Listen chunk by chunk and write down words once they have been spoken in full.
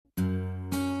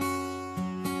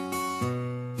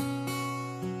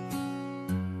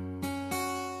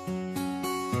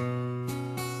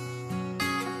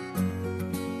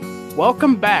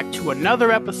Welcome back to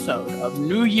another episode of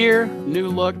New Year, New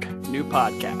Look, New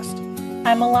Podcast.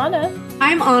 I'm Alana.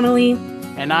 I'm Annalie.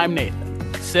 And I'm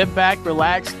Nathan. Sit back,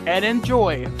 relax, and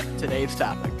enjoy today's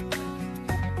topic.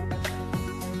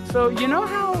 So, you know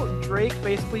how Drake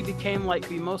basically became like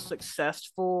the most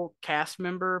successful cast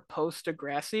member post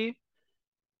Degrassi?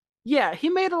 Yeah, he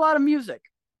made a lot of music.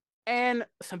 And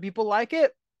some people like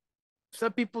it,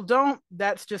 some people don't.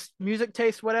 That's just music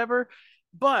taste, whatever.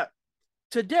 But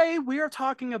today we are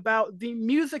talking about the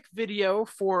music video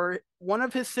for one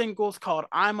of his singles called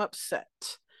I'm Upset,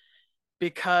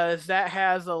 because that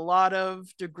has a lot of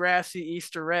Degrassi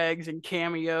Easter eggs and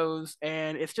cameos,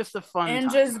 and it's just a fun and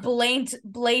time. Just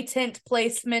blatant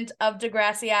placement of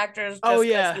Degrassi actors just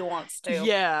because he wants to.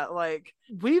 Yeah, like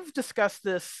we've discussed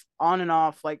this on and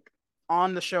off, like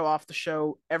on the show, off the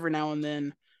show, every now and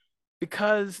then,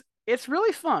 because it's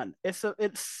really fun. It's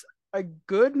a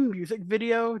good music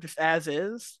video just as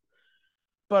is,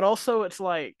 but also it's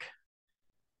like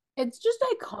It's just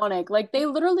iconic. Like, they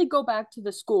literally go back to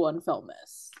the school and film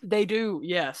this. they do,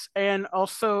 yes. And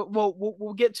also, well,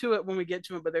 we'll get to it when we get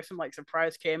to it, but there's some like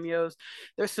surprise cameos.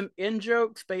 There's some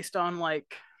in-jokes based on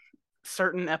like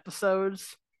certain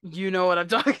episodes. You know what I'm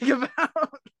talking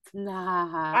about.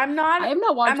 Nah. I have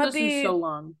not watched this in so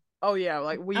long. Oh yeah,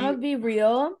 like I'm gonna be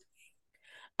real.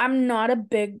 I'm not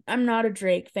a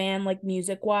Drake fan, like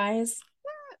music-wise.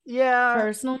 Yeah.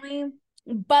 Personally.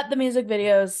 But the music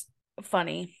video's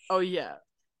funny. Oh yeah.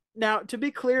 Now, to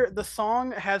be clear, the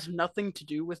song has nothing to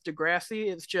do with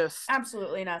Degrassi. It's just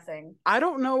Absolutely nothing. I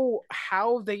don't know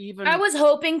how they even. I was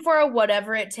hoping for a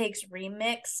Whatever It Takes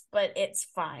remix, but it's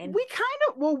fine.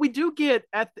 We do get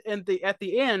at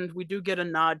the end, we do get a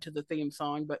nod to the theme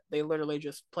song, but they literally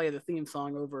just play the theme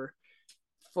song over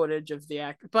footage of the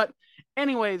act. But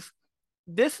anyways,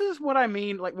 this is what I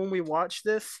mean. Like when we watch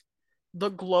this, the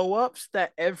glow ups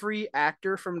that every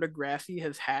actor from Degrassi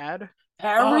has had.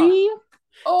 Harry?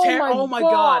 Oh my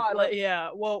god. Like, yeah.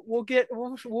 Well, we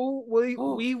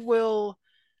will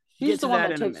get She's to the one that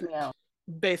that in a takes me minute. out.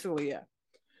 Basically, yeah.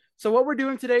 So what we're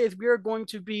doing today is we are going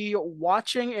to be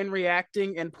watching and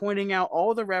reacting and pointing out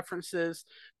all the references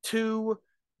to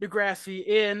Degrassi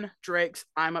in Drake's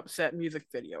I'm Upset music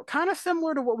video. Kind of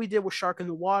similar to what we did with Shark in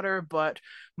the Water, but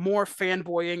more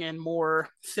fanboying and more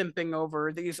simping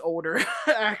over these older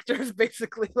actors,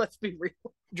 basically. Let's be real.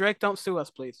 Drake, don't sue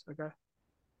us, please.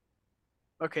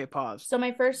 Okay, pause. So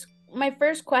my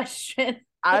first question.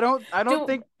 I don't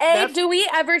think do we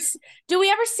ever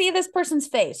see this person's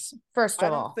face, first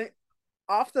of all? Think,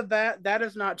 off the bat, that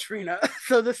is not Trina.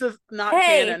 So this is not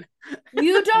canon.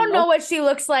 You don't know what she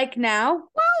looks like now?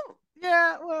 Well,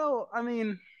 yeah, well, I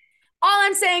mean, all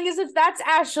I'm saying is if that's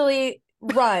Ashley,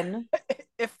 run.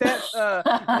 If that's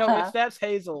if that's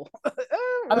Hazel. Well,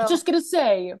 I was just gonna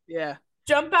say. Yeah.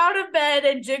 Jump out of bed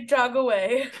and jig-jog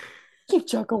away.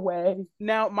 Jig-jog away.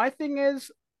 Now, my thing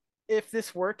is, if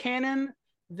this were canon,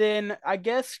 then I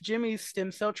guess Jimmy's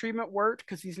stem cell treatment worked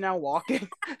because he's now walking.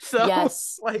 So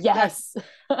yes,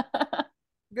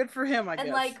 good for him, I guess.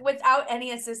 And like without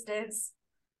any assistance.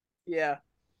 Yeah.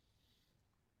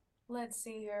 Let's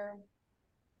see here.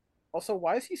 Also,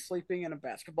 why is he sleeping in a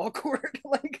basketball court?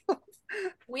 Like,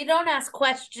 we don't ask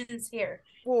questions here.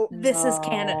 Well, this is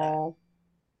Canada.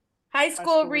 High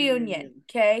school reunion,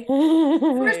 okay?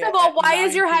 First of all, why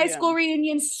is your high school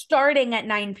reunion starting at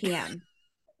 9 p.m.?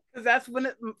 Because that's when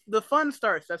the fun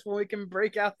starts. That's when we can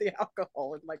break out the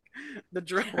alcohol and like the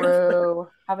drugs. True.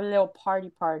 Have a little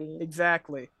party.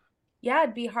 Exactly. Yeah,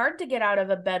 it'd be hard to get out of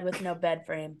a bed with no bed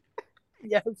frame.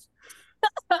 Yes.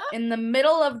 In the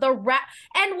middle of the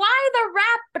and why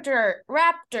the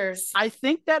Raptors? I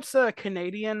think that's a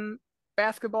Canadian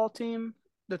basketball team,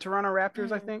 the Toronto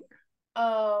Raptors. I think.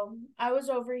 I was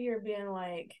over here being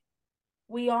like,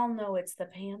 we all know it's the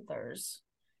Panthers.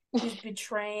 He's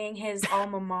betraying his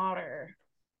alma mater.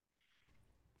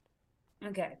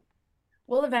 Okay.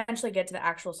 We'll eventually get to the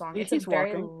actual song. It's a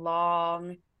very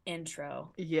long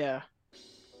intro. Yeah.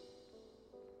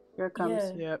 Here it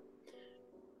comes. Yeah.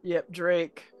 Yep.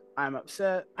 Drake, I'm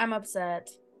Upset.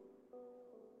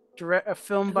 A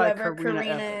film by Karina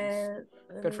Evans.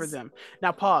 Good for them.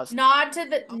 Now pause. Nod to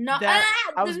the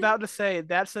I was about to say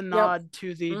that's a nod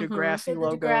to the Degrassi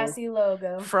logo. Degrassi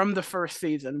logo from the first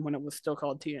season when it was still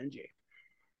called TNG.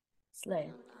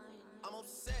 Slay.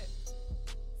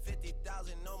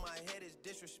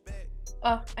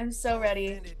 Oh, I'm so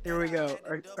ready. Here we go.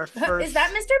 Our first. Is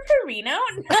that Mr. Perino?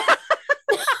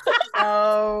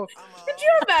 Oh. Could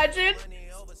you imagine?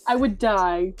 I would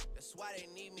die.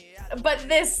 But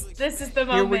this is the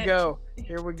moment.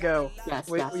 Here we go. Yes,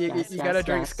 you gotta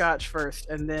drink scotch first,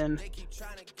 and then.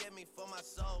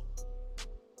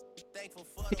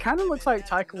 He kind of looks like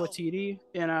Taika Waititi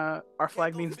in Our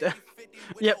Flag Means Death.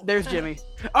 Yep, there's Jimmy.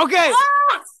 Okay,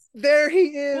 Ah! there he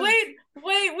is. Wait,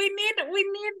 we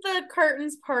need the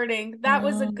curtains parting. That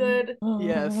was a good.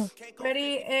 Yes,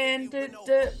 Ready and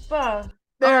bah.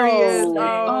 there he is.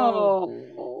 Oh.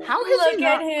 How has Look he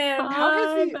at not?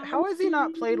 him. How has he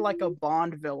not played like a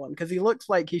Bond villain? Because he looks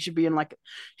like he should be in like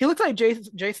he looks like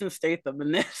Jason Statham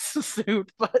in this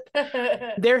suit. But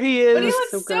there he But he is.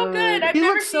 looks so good. I've He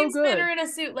never looks so seen Spinner good. in a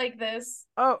suit like this.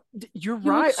 Oh, you're He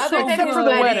looks right. so Okay, except good. for the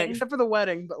wedding. Wedding. Except for the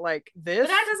wedding, but like But this.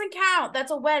 that doesn't count.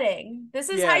 That's a wedding. This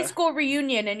is Yeah. high school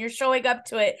reunion, and you're showing up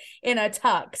to it in a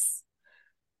tux.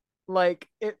 Like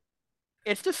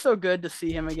it's just so good to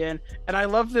see him again, and I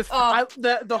love this.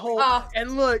 The whole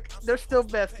and look, they're still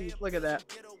besties. Look at that.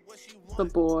 The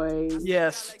boys.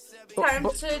 Yes. Time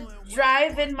to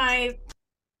drive in my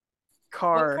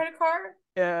Car. What kind of car?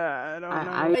 Yeah, I don't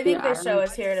know. I think they show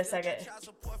us here in a second.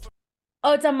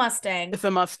 Oh, it's a Mustang. It's a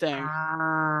Mustang.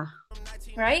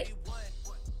 Right?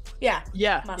 Yeah.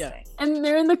 Yeah. Mustang. And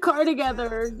they're in the car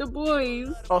together, the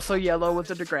boys. Also, yellow was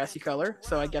a Degrassi color,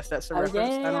 so I guess that's a reference.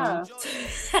 Yeah. I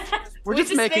don't know. We're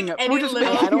just making up. We're just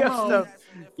making up stuff.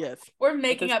 Yes. We're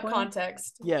making up point.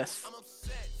 context. Yes.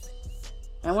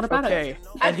 And what about Okay. it?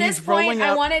 At this point,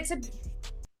 I want it to.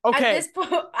 Okay. At this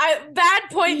point, bad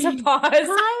point to pause.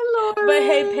 Hi, Lauren. But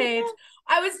hey, Paige,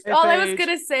 all I was Paige.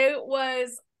 gonna say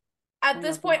was, at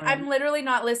this point, Lauren. I'm literally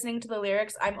not listening to the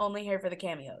lyrics. I'm only here for the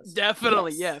cameos.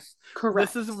 Definitely, yes.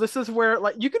 Correct. This is where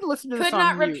like you could listen to this Could on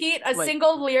not mute. repeat a Like,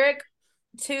 single lyric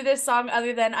to this song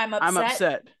other than I'm upset. I'm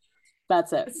upset.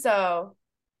 That's it. So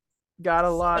Got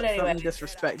a lot But anyway. something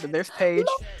disrespected. There's Paige.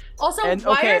 also, And,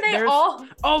 why okay, are they there's- all?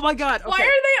 Oh my god. Why Okay. are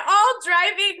they all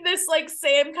driving this like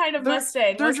same kind of They're-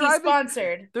 Mustang? they're Was he driving-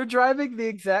 sponsored? They're driving the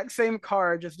exact same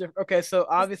car, just different. Okay, so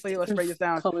obviously, let's break this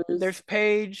down. Colors. There's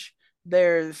Paige.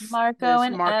 There's Marco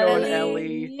and Ellie.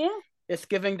 Ellie. It's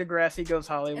giving Degrassi Goes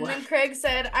And Hollywood. then Craig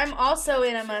said, "I'm also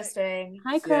in a Mustang."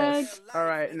 Hi, Craig. Yes. All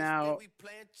right, now.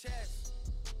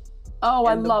 Oh,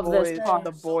 I and the love boys, this part.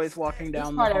 The boys walking This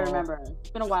down part the I hall. remember. It's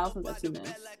been a while since I've seen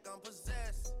this.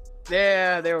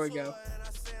 Yeah, there we go.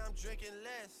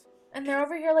 And they're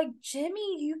over here like,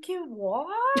 "Jimmy, you can walk?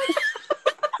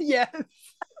 Yes.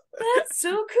 That's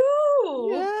so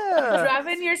cool. Yeah.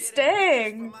 Driving your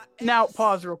Stang." Now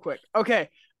pause real quick. Okay,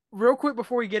 real quick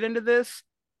before we get into this,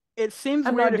 it seems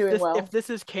I'm weird not doing well. if this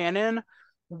is canon.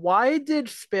 Why did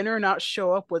Spinner not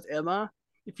show up with Emma?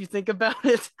 If you think about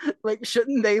it, like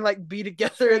shouldn't they like be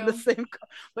together in the True. same car?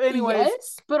 But anyways,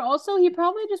 Yes, but also he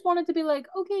probably just wanted to be like,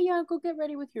 okay, yeah, go get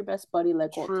ready with your best buddy,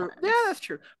 like old true. times. Yeah, that's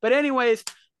true. But anyways,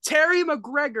 Terry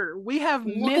McGregor, we have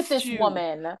Look missed at this you.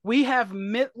 woman. We have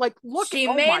look. She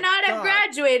oh may my not have God.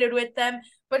 graduated with them,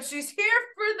 but she's here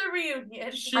for the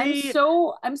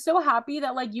reunion. I'm so happy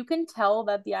that like you can tell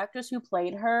that the actress who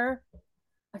played her,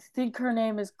 I think her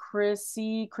name is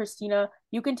Christina.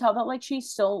 You can tell that like she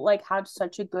still like had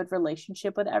such a good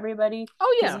relationship with everybody.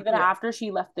 Oh yeah. Even yeah. after she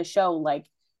left the show, like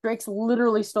Drake's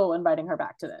literally still inviting her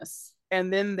back to this.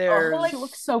 And then there's She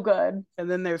looks so good. and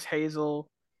then there's Hazel.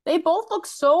 They both look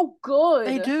so good.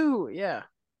 They do, yeah.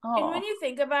 And when you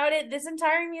think about it, this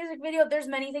entire music video, there's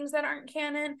many things that aren't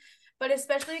canon, but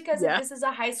especially because Yeah. if this is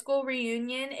a high school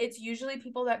reunion, it's usually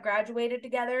people that graduated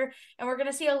together, and we're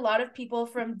gonna see a lot of people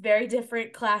from very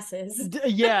different classes.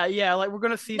 Yeah. Like we're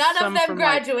gonna see None some of them from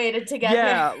graduated like, together.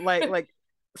 yeah, like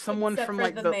someone Except from for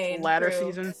like the the main latter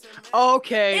crew. season.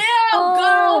 Okay, Ew, Oh.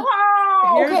 go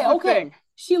home! here's the okay. thing.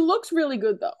 She looks really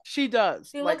good though. She does.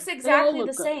 She like, looks exactly look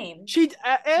the good. same. She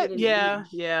didn't yeah, age.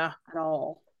 yeah, At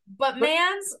all. But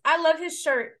man's, I love his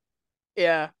shirt.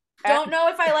 yeah. Don't know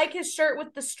if I like his shirt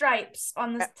with the stripes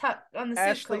on the suit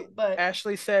Ashley coat, but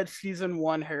Ashley said season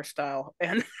 1 hairstyle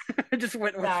and I just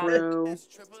went with Wow. it. True.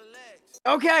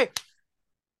 Okay.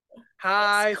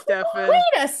 Hi, Stefan. wait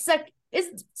a sec.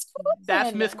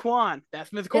 That's Miss Kwan.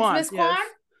 That's Miss Kwan. It's Miss Kwan?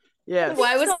 Yes.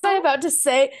 Why was I about to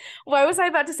say? Why was I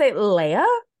about to say Leia?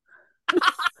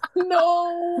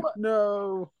 No.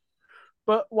 No.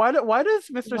 But why does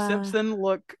Mr. Wow. Simpson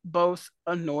look both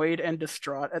annoyed and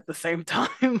distraught at the same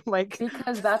time? Like,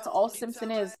 Because that's all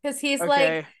Simpson is. Because he's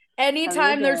okay, like,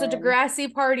 anytime there's a again.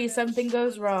 Degrassi party, something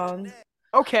goes wrong.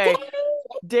 okay,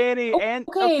 Danny, Oh, and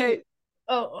okay. okay,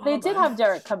 Oh, They hold did on. have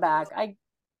Derek come back.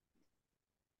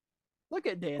 look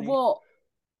at Danny.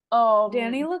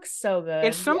 Danny looks so good.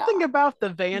 It's something about the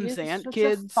Van he's Zant such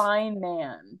kids a fine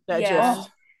man. that Yeah. just.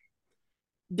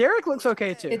 Derek looks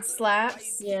okay too. It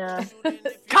slaps. Yeah.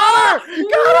 Connor!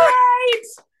 Right!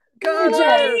 Connor!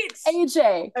 Right!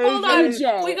 AJ. Hold on.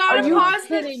 AJ. We gotta Are you pause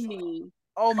this. kidding me?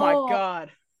 Oh my Oh.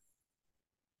 god.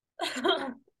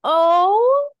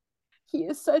 Oh. He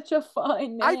is such a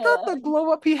fine I thought the man.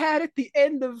 glow up he had at the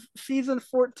end of season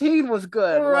 14 was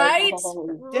good. Like, Right? Oh,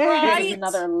 dang. this is Right?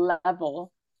 another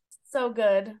level. So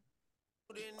good.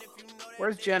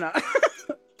 where's Jenna?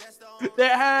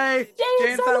 Hey, Jay and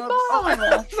Jane Silent Silent.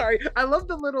 Oh, Bob. sorry. I love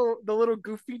the little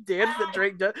goofy dance that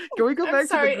Drake does. Can we go I'm back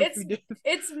sorry, to the goofy dance?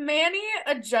 it's Manny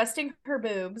adjusting her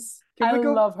boobs. I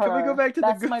love Can we go her. back to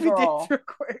That's the my goofy dance girl. real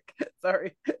quick?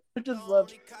 Sorry. I just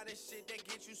love.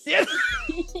 Yes.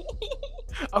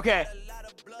 Okay.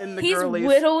 In the He's girlies.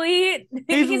 wittily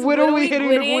He's wittily hitting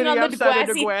the gwittying gwitty on the outside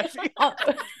of Degrassi.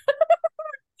 Degrassi.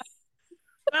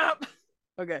 Stop.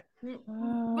 Okay.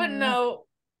 But no,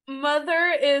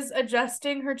 Mother is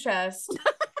adjusting her chest.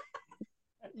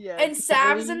 Yeah. And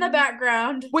Sav's in the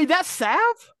background. Wait, that's Sav?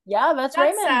 Yeah, that's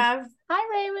That's Raymond. Sav.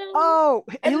 Hi, Raymond. Oh,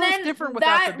 he And looks then different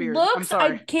without the that beard. I'm looks, I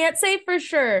sorry. can't say for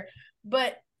sure,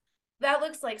 but that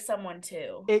looks like someone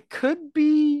too. It could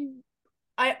be.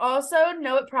 I also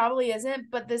know it probably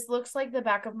isn't, but this looks like the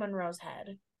back of Monroe's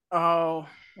head. Oh,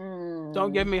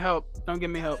 don't give me hope. Don't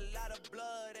give me hope.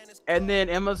 And then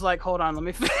Emma's like, hold on, let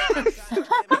me finish.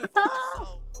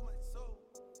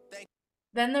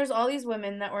 Then there's all these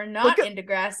women that were not Look at- into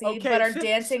Degrassi, okay, but are Sim-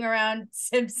 dancing around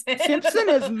Simpson. Simpson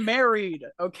is married,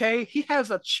 okay? He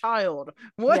has a child.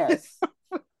 What? Yes.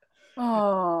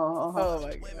 Oh. Oh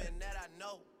my god.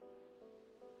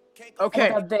 Oh Okay,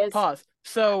 my God, this. pause.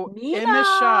 So in this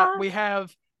shot, we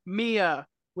have Mia,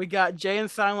 we got Jay and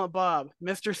Silent Bob,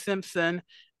 Mr. Simpson,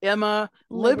 Emma,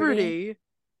 Liberty,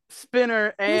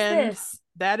 Spinner, and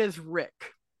that is Rick.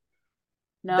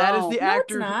 No. That is the No,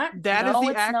 actor. it's not. That No, is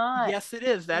the it's actor. not. Yes, it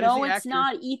is. That is no, the actor. it's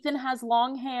not. Ethan has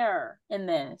long hair in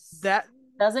this. That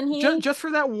doesn't he? just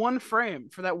for that one frame,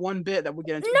 for that one bit that we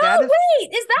get into. No, that is, wait,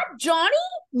 is that Johnny?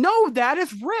 No, that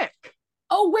is Rick.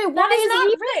 Oh wait, why That is is not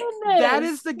Ethan Rick. in this? That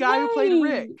is the guy who played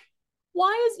Rick.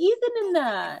 Why is Ethan in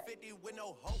that?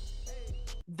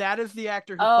 That is the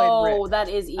actor who played Rick. Oh, that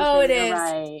is Ethan. Oh, it You're is.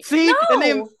 right. See, no, and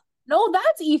then no,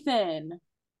 that's Ethan.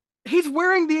 he's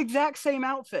wearing the exact same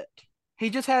outfit. He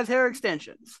just has hair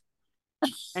extensions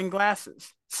and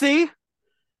glasses. See?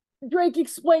 Drake,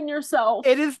 explain yourself.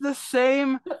 It is the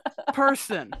same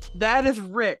person. That is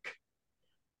Rick.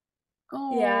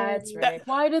 Oh, Yeah, it's Rick.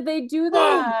 Why did they do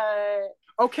that?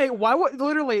 Okay, why would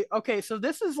literally okay, so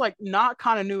this is like not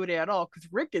continuity at all because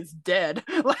Rick is dead.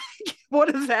 Like,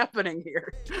 what is happening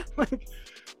here? Like,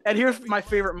 and here's my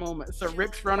favorite moment. So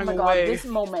Rick's running oh my God, away. this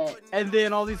moment. And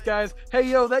then all these guys, hey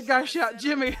yo, that guy shot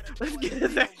Jimmy. Let's get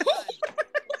his ass.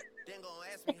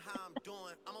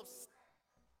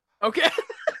 Okay.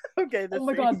 Okay. Oh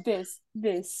my God,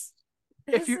 this.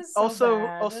 If you is so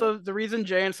bad. also the reason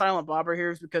Jay and Silent Bob are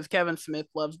here is because Kevin Smith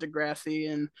loves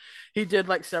Degrassi and he did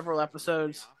like several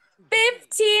episodes.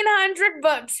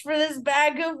 $1,500 for this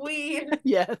bag of weed.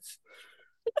 Yes.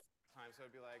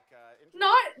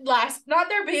 Not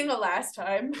there being a last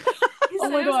time. Oh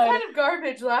my it was God. kind of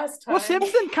garbage last time. Well,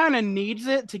 Simpson kind of needs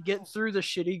it to get through the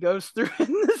shit he goes through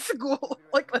in the school.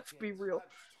 Like, let's be real.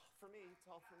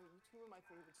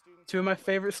 Two of my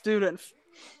favorite students.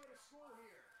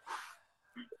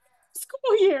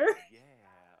 School year. Yeah.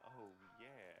 Oh,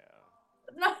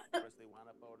 yeah. Not, Firstly, want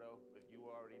a photo, but you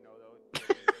already know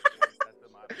those. That's the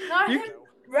motto. not You- him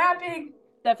rapping.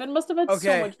 Stefan must have had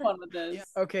Okay. so much fun with this.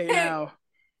 Okay, now.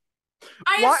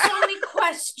 I Why- have so many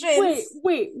questions.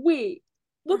 Wait.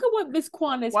 Look at what Miss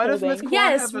Kwan is Why does holding. Miss Kwan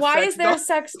Yes, have a why sex is there doll? a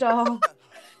sex doll?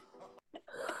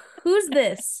 Who's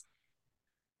this?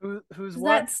 Who's Is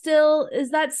what?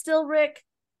 that still Rick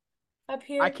up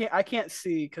here? I can't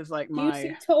see because like Do you see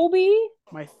my Toby?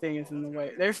 my thing is in the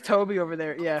way. There's Toby over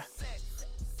there. Yeah.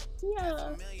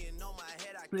 Yeah.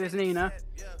 There's Nina.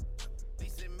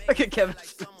 Look at Kevin.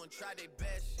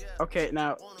 Okay,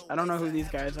 now I don't know who these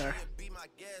guys are.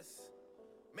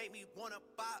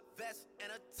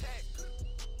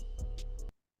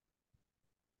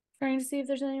 Trying to see if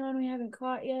there's anyone we haven't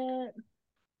caught yet.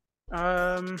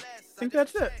 I think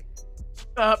that's it.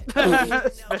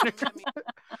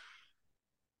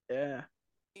 Yeah.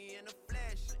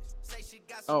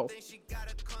 Oh.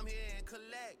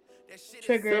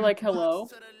 Triggered. They're like, hello.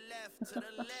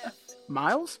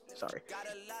 Miles? Sorry.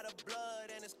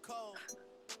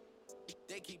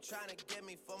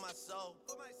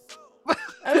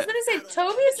 I was gonna say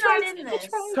Toby's not in this.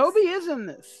 Toby is in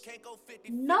this.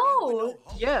 No,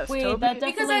 Yes. Wait, Toby. that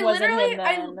Because definitely I wasn't literally-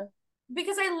 him then.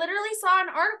 because I literally saw an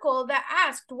article that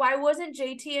asked why wasn't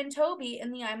JT and Toby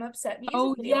in the "I'm Upset" music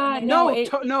Oh, video? yeah, And they No,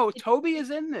 don't. Toby is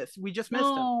in this. We just missed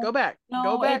him. No. Go back. No,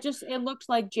 Go back. it looked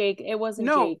like Jake. It wasn't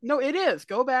No, Jake. no, it is.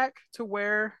 Go back to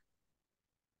where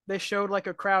they showed like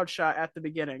a crowd shot at the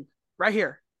beginning. Right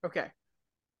here. Okay.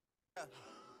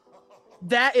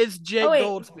 That is Jake Oh, wait.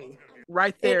 Goldsby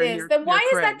right It there. is. Then why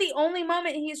is Craig. that the only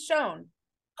moment he's shown?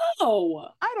 Oh,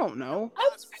 I don't know.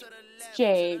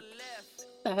 Jake.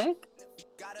 The heck?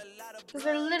 Because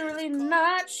they're literally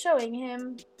not showing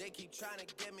him.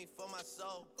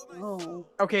 Oh.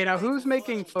 Okay, now who's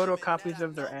making photocopies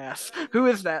of their ass? Who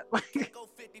is that?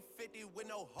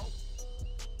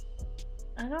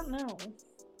 I don't know.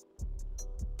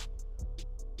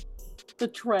 The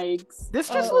Trikes. This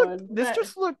just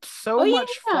looked so much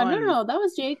fun. No, that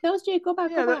was Jake. Go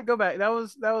back. Go back. That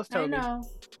was Toby. I know.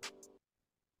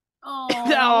 Oh,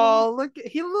 oh, look!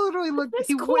 He literally looked.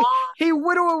 He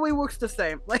literally looks the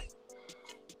same. Like.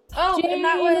 Oh, Jane. And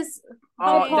that was.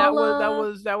 Oh, Paula.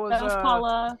 that was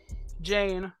Paula.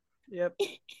 Jane. Yep.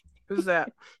 Who's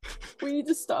that? We need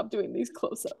to stop doing these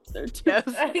close-ups. They're too. Yes.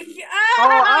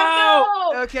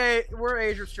 No! Okay, we're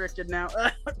age restricted now.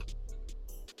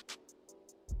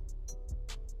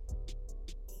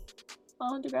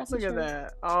 Oh, Degrassi. Look at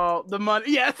that. Oh, the money.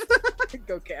 Yes.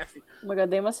 Go, Cassie. Oh my god,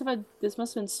 this must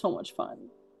have been so much fun.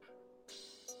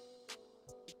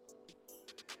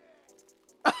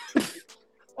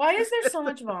 Why is there so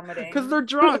much vomiting? Because they're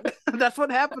drunk. That's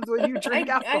what happens when you drink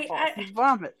alcohol. You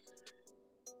vomit.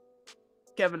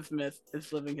 Kevin Smith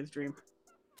is living his dream.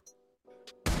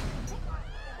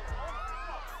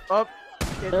 Oh,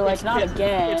 they're like, not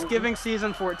again. It's giving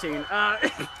season 14.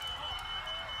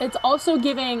 It's also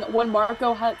giving when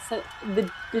Marco had set the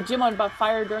gym on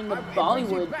fire during the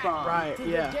Bollywood prom. Right,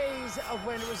 yeah. The days of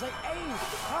when it was like, hey,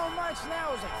 how much now?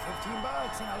 It was like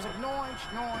 $15. And I was like,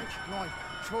 noinch.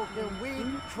 Smoking weed.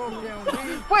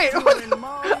 Wait,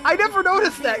 I never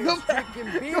noticed that. Go back.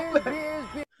 Beers.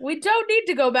 We don't need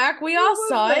to go back. We all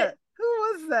saw it. Who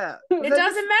was that? It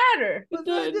doesn't matter. No.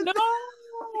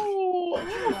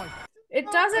 It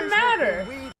doesn't matter.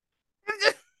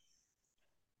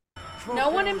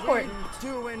 No one important.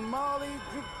 Doing Molly,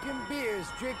 drinking beers.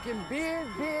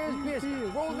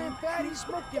 Rolling fatty,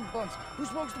 smoking blunts. Who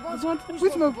smokes the blunts?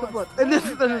 We smoked the blunts. And this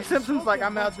is the Simpsons like,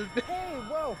 I'm out this bitch. Hey,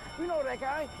 whoa, we know that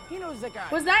guy. He knows that guy.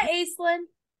 Was that Aislinn?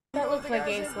 That looked like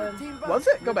Aislinn. Was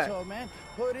it? Go back. Man,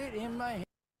 put it in my hand.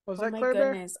 Was Oh that my Claire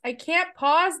Bear? goodness. I can't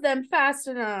pause them fast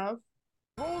enough.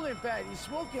 Rolling fatty,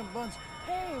 smoking blunts.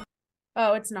 Hey.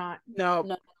 Oh, it's not.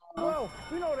 No. Whoa,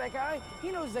 we know that guy.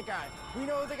 He knows that guy. We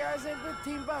know the guy's at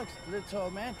 $15. Little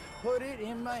man, put it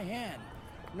in my hand.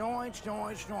 Noise.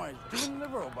 Doing the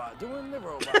robot. Yeah.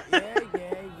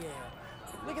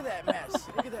 Look at that mess.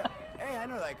 Look at that. Hey, I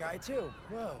know that guy too.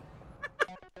 Whoa.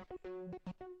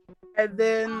 And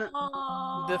then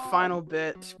the final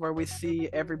bit where we see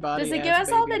everybody. Does it give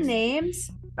us all the names?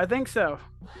 I think so.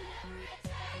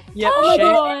 Yep. Oh my Shane,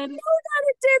 god. I know that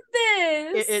it did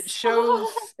this.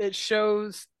 It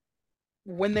shows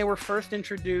when they were first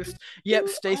introduced. Yep,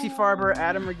 Stacey Farber,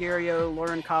 Adam Ruggiero,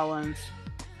 Lauren Collins.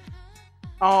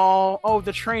 Oh,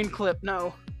 the train clip.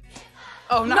 No.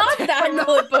 Oh, not that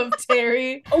clip of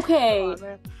Terry. Okay,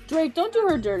 Drake, don't do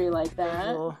her dirty like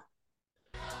that.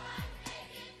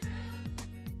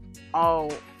 Oh,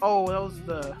 that was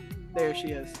the. There she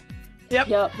is.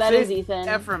 Yep, that is Ethan.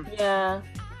 Ephraim. Yeah.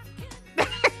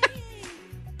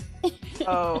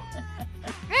 Oh.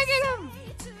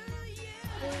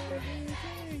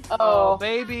 Oh,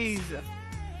 babies.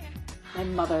 my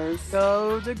mother's.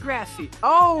 Go Degrassi.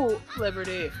 Oh,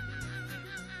 Liberty.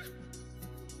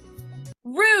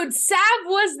 Rude. Sav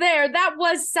was there. That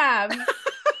was Sav.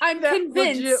 I'm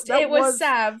convinced it was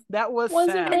Sav. That was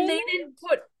Was Sav. it? And they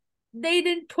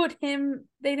didn't put him.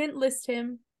 They didn't list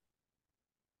him.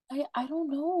 I don't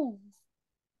know.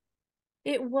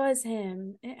 It was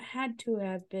him. It had to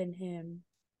have been him.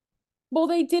 Well,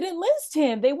 they didn't list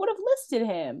him. They would have listed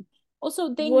him.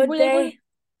 Also, they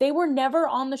were never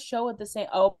on the show at the same.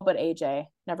 Oh, but AJ.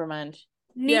 Never mind.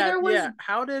 Neither was. Yeah.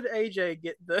 How did AJ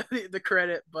get the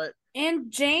credit? But And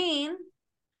Jane.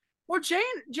 well, Jane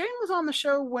was on the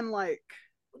show when like.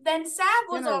 Then Sav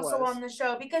was Skinner also was. on the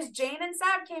show because Jane and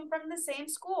Sav came from the same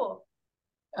school.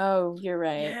 Oh, you're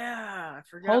right. Yeah, I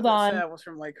forgot. Hold that on. Sav was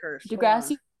from Lakehurst.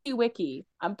 Degrassi Wiki.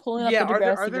 I'm pulling up the Yeah,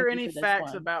 Degrassi are there Wiki any for this facts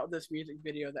one. about this music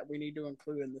video that we need to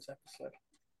include in this episode?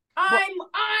 I'm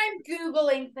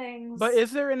Googling things. But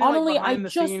is there any Honestly, like, I behind the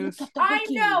just scenes? looked up the I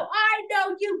wiki. know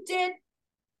you did.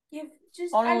 You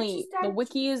just Honestly, the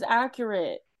wiki is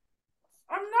accurate.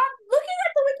 I'm not looking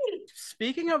at the wiki.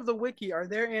 Speaking of the wiki, are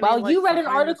there any? Well, like, you read an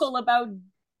behind article about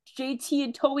JT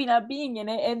and Toby not being in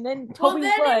it, and then Well, Toby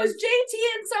then it was JT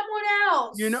and someone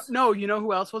else. You know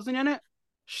who else wasn't in it?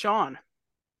 Sean.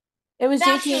 It was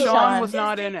That's JT and true. Sean Sean. was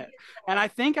not in it, and I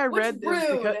think I read Which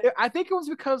this because rude. I think it was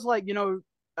because like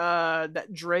that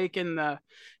Drake and the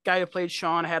guy who played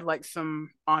Sean had like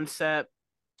some on set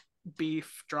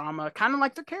beef drama, kind of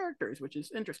like the characters, which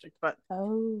is interesting. But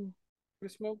Oh. we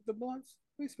smoke the blunts.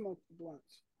 We smoke the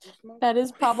blunts. That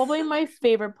is probably my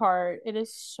favorite part. It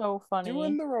is so funny.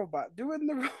 Doing the robot.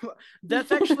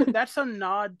 That's actually that's a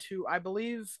nod to, I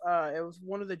believe it was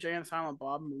one of the Jay and Silent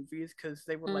Bob movies, because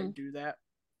they would like do that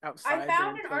outside. I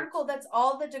found an article that's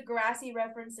all the Degrassi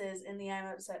references in the I'm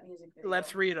Upset music video.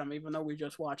 Let's read them, even though we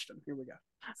just watched them. Here we go.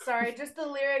 Sorry, just the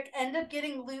lyric, end up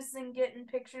getting loose and getting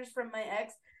pictures from my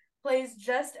ex, plays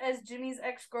just as Jimmy's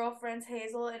ex-girlfriends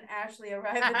Hazel and Ashley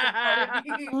arrive at the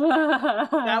party.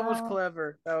 That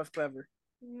was clever.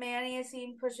 Manny is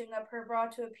seen pushing up her bra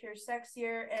to appear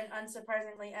sexier, and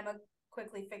unsurprisingly, Emma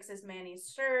quickly fixes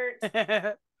Manny's shirt.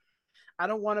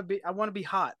 I want to be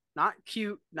hot. Not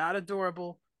cute, not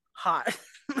adorable, hot.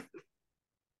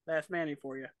 That's Manny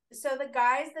for you. So the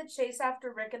guys that chase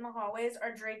after Rick in the hallways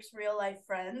are Drake's real life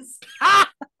friends.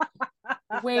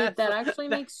 Wait, that actually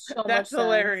makes so much sense. That's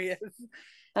hilarious.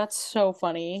 That's so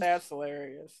funny. That's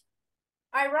hilarious.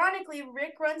 Ironically,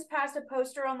 Rick runs past a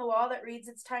poster on the wall that reads,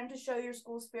 "It's time to show your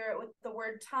school spirit," with the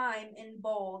word time in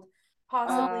bold,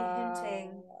 possibly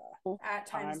hinting at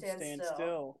time stand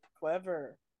still.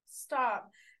 Clever.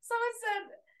 Stop. Someone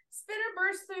said, Spinner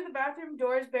bursts through the bathroom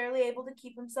doors, barely able to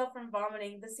keep himself from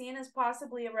vomiting. The scene is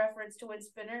possibly a reference to when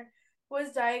Spinner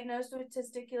was diagnosed with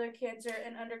testicular cancer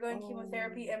and undergoing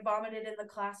chemotherapy and vomited in the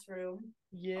classroom.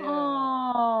 Yeah.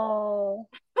 Oh.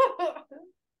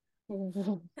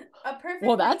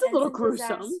 Well, that's a little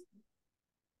gruesome.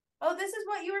 Oh, this is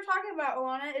what you were talking about,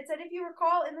 Alana. It said, if you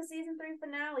recall, in the season 3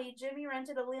 finale, Jimmy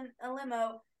rented a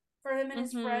limo for him and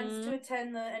his friends to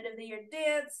attend the end of the year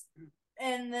dance,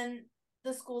 and then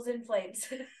the school's in flames.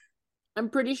 I'm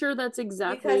pretty sure that's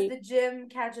exactly because the gym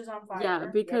catches on fire. Yeah,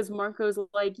 because Marco's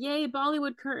like, "Yay,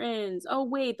 Bollywood curtains!" Oh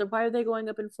wait, why are they going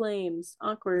up in flames?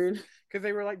 Awkward. Because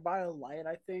they were like by a light,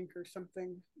 I think, or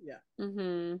something. Yeah.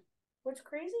 Mm-hmm. What's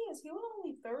crazy is he was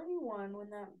only 31 when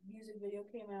that music video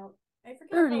came out. I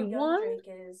forget 31? how young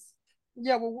Drake is.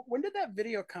 Yeah, well, when did that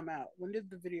video come out? When did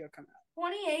the video come out?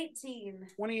 2018.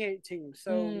 2018.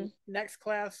 So next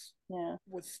class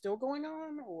was still going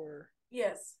on, or?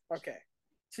 Yes. Okay.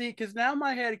 See, because now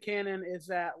my headcanon is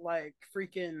that like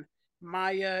freaking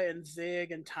Maya and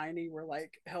Zig and Tiny were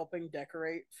like helping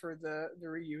decorate for the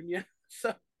reunion.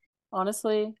 So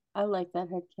honestly, I like that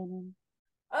headcanon.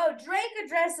 Oh, Drake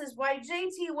addresses why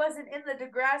JT wasn't in the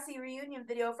Degrassi reunion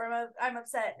video from I'm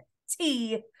Upset.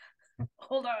 T.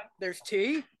 Hold on. There's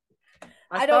T?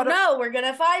 I don't know. We're going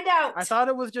to find out. I thought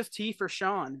it was just T for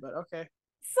Sean, but okay.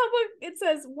 It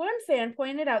says, one fan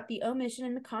pointed out the omission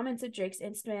in the comments of Drake's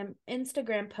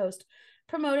Instagram post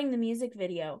promoting the music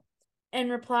video and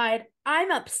replied,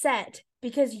 "I'm upset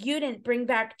because you didn't bring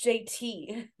back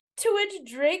JT." To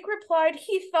which Drake replied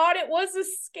he thought it was a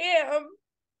scam.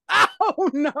 Oh,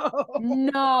 no.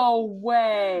 No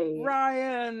way.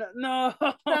 Ryan, no.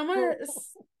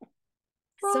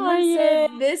 Someone said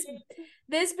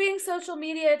this being social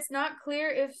media, it's not clear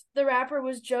if the rapper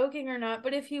was joking or not,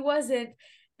 but if he wasn't,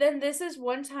 then this is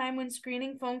one time when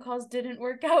screening phone calls didn't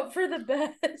work out for the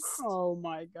best. Oh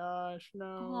my gosh,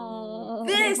 no. Oh,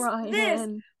 this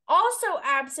also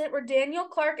absent were Daniel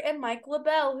Clark and Mike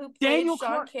LaBelle, who played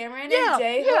Sean Cameron and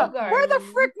Jay Hogarth. Where the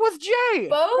frick was Jay?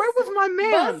 Where was my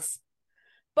man?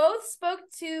 Both spoke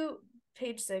to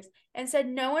Page 6 and said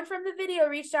no one from the video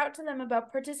reached out to them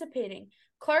about participating.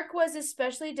 Clark was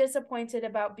especially disappointed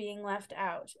about being left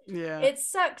out. Yeah. It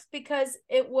sucks because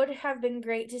it would have been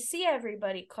great to see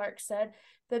everybody, Clark said.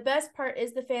 The best part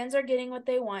is the fans are getting what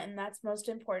they want, and that's most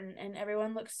important, and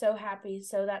everyone looks so happy,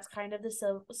 so that's kind of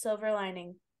the silver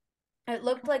lining. It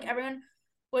looked like everyone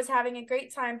was having a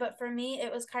great time, but for me,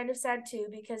 it was kind of sad too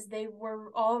because they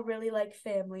were all really like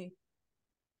family.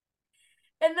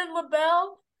 And then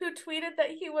LaBelle, who tweeted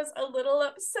that he was a little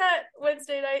upset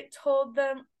Wednesday night, told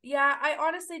them, "Yeah, I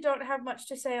honestly don't have much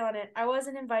to say on it. I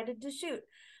wasn't invited to shoot.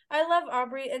 I love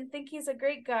Aubrey and think he's a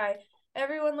great guy.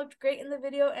 Everyone looked great in the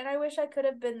video, and I wish I could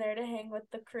have been there to hang with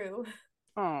the crew."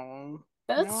 Oh,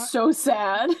 that's so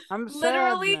sad. I'm sad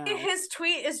literally now. His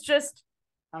tweet is just,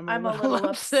 I'm a little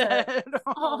upset.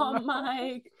 Oh,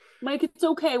 Mike, it's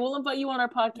okay. We'll invite you on our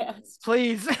podcast,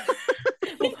 please.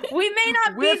 We may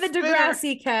not be the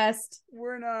Degrassi cast.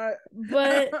 We're not,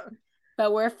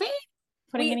 but we're fake.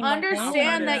 We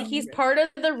understand that he's part of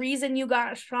the reason you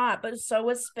got shot, but so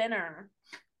was Spinner.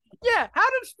 Yeah, how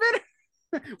did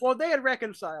Spinner? Well, they had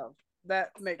reconciled.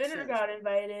 That makes Spinner sense. got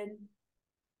invited.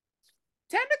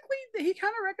 Technically, he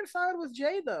kind of reconciled with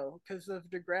Jay though, because of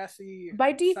Degrassi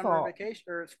by default summer vacation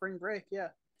or spring break. Yeah.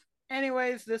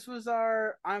 Anyways, this was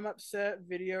our I'm Upset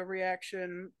video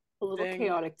reaction. A little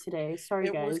chaotic today. Sorry,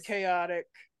 guys. It was chaotic.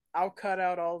 I'll cut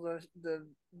out all the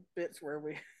bits where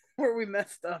we where we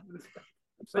messed up and stuff.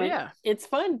 So But yeah, it's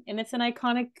fun and it's an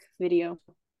iconic video.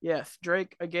 yes,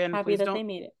 Drake again. Happy Please that don't they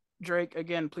made it. Drake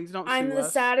again. Please don't I'm sue the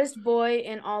us. saddest boy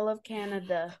in all of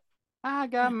Canada. I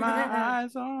got my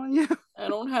eyes on you. I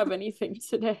don't have anything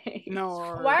today.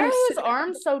 No, Why are his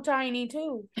arms so tiny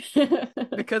too?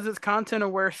 because it's content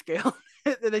aware scale.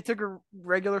 They took a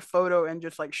regular photo and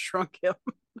just like shrunk him,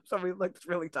 so he looks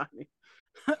really tiny.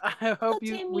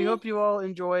 We hope you all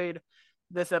enjoyed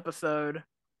this episode.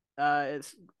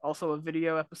 It's also a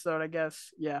video episode, I guess.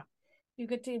 Yeah. You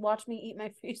get to watch me eat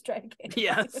my freeze-dried candy.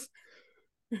 Yes.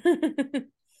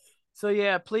 So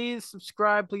yeah, please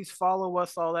subscribe, please follow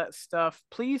us, all that stuff.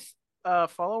 Please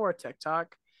follow our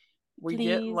TikTok. We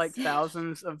get like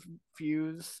thousands of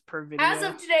views per video. As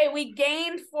of today, we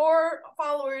gained 4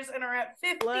 followers and are at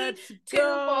 52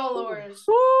 followers.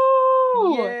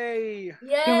 Woo! Yay!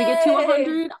 Yay! Can we get to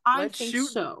 100? I Let's think shoot.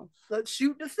 so. Let's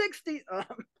shoot to 60.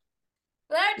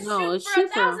 Let's shoot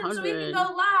for 1,000 so we can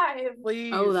go live.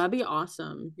 Please. Oh, that'd be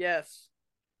awesome. Yes.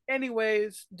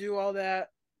 Anyways, do all that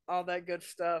good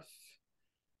stuff.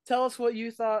 Tell us what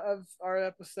you thought of our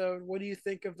episode. What do you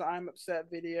think of the I'm Upset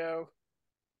video?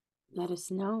 Let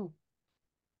us know.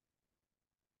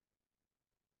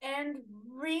 And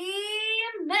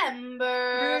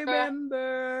remember,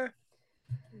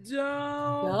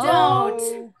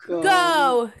 don't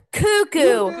go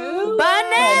cuckoo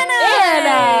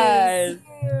bananas.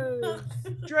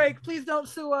 Drake, please don't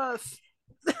sue us.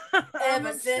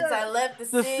 Ever since I left to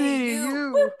To see see you.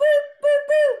 you. Boop, boop, boop,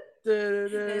 boop.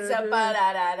 Da-da-da-da. It's a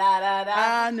ba-da-da-da-da-da.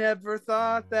 I never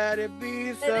thought that it'd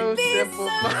be so simple.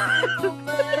 simple,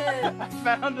 but I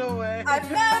found a way. I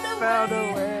found Found a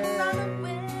a way. way. Found a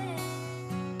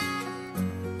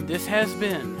way. This has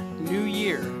been New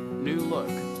Year, New Look,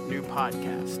 New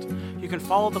Podcast. You can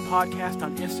follow the podcast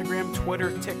on Instagram,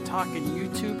 Twitter, TikTok, and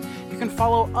YouTube. You can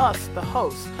follow us, the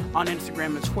hosts, on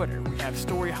Instagram and Twitter. We have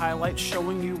story highlights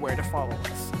showing you where to follow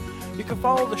us. You can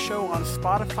follow the show on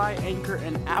Spotify, Anchor,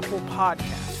 and Apple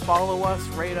Podcasts. Follow us,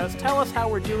 rate us, tell us how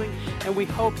we're doing, and we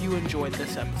hope you enjoyed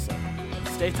this episode.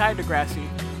 Stay tight, Degrassi.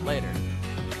 Later.